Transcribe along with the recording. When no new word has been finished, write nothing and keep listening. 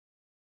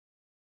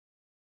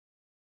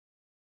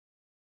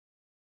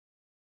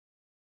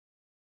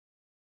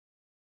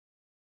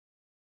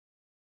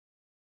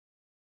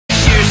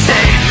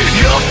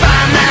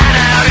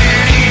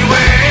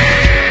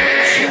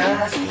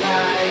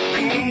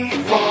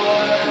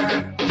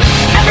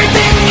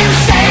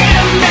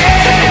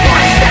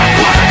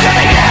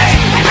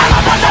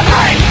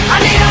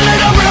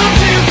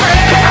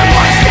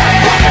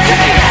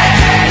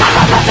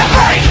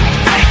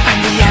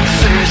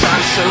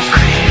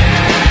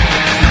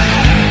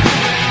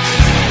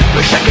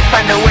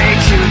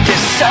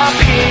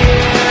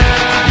disappear.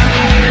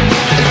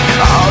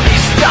 All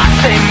these thoughts,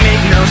 they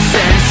make no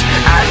sense.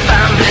 I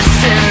found this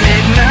in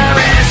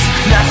ignorance.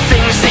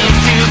 Nothing seems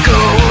to go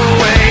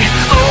away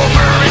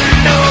over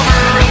and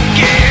over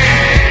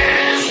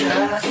again.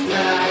 Just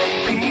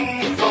like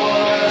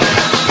before.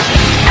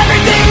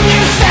 Everything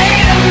you say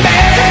to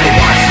me,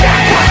 one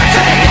step closer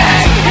to the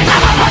edge, and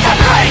I'm about to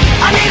break.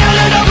 I need a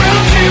little room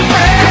to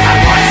breathe.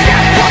 I'm one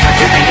step closer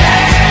to the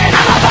edge,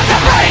 I'm about to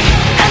break.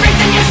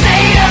 Everything you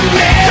say to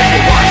me,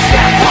 one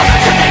step closer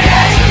to the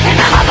edge, and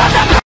I'm about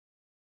to break.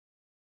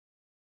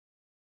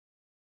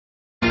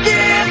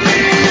 Give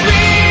me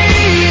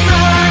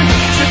reason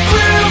to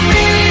prove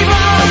me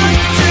wrong,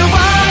 to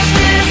wash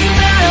this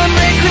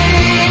memory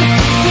clean,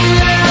 to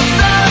let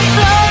the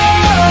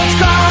thoughts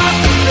cross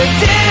the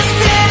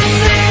distance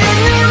in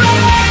your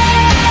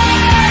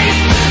eyes,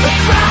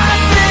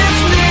 across this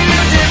new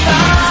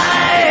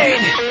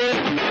divide.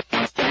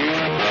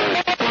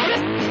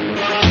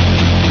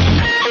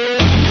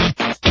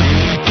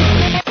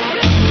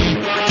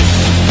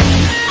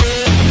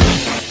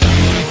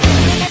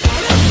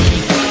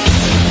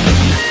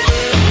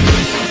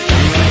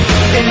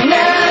 In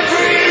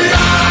every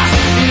loss,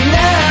 in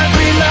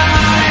every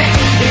lie,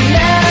 in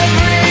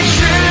every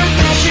truth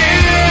that you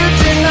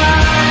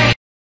deny.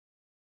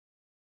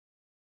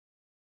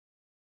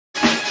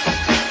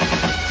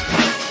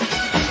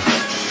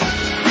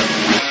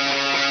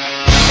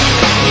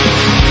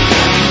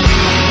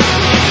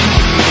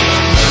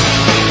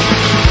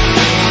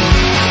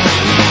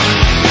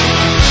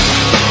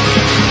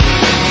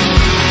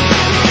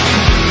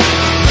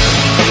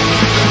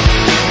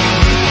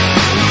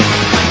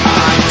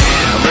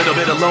 A little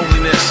bit of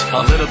loneliness,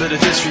 a little bit of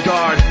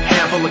disregard,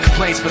 handful of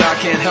complaints, but I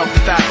can't help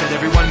the fact that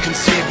everyone can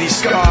see these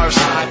scars.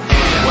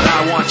 What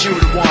I want you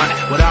to want,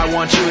 what I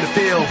want you to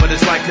feel, but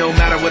it's like no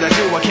matter what I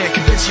do, I can't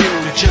convince you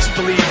to just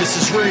believe this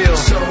is real.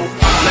 So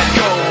let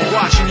go,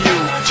 watching you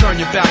turn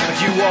your back like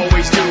you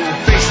always do,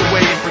 face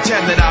away and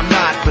pretend that I'm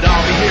not, but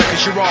I'll be here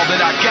 'cause you're all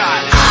that I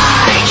got.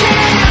 I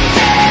can't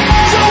take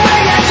the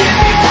way I did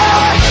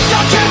before.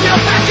 Don't turn your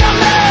back on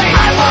me.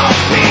 I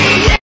won't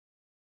be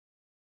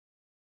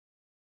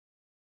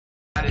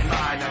In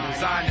mind, I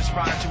designed this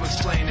rhyme to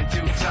explain in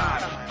due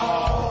time.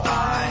 All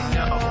I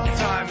know,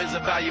 time is a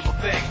valuable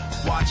thing.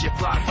 Watch it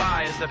fly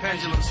by as the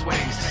pendulum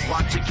swings.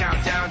 Watch it count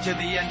down to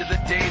the end of the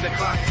day. The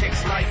clock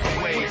takes life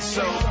away. It's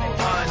so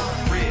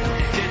unreal.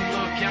 Didn't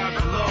look out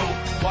below.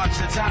 Watch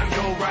the time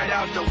go right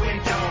out the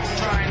window.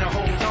 Trying to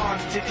hold on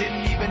to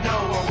didn't even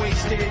know. Or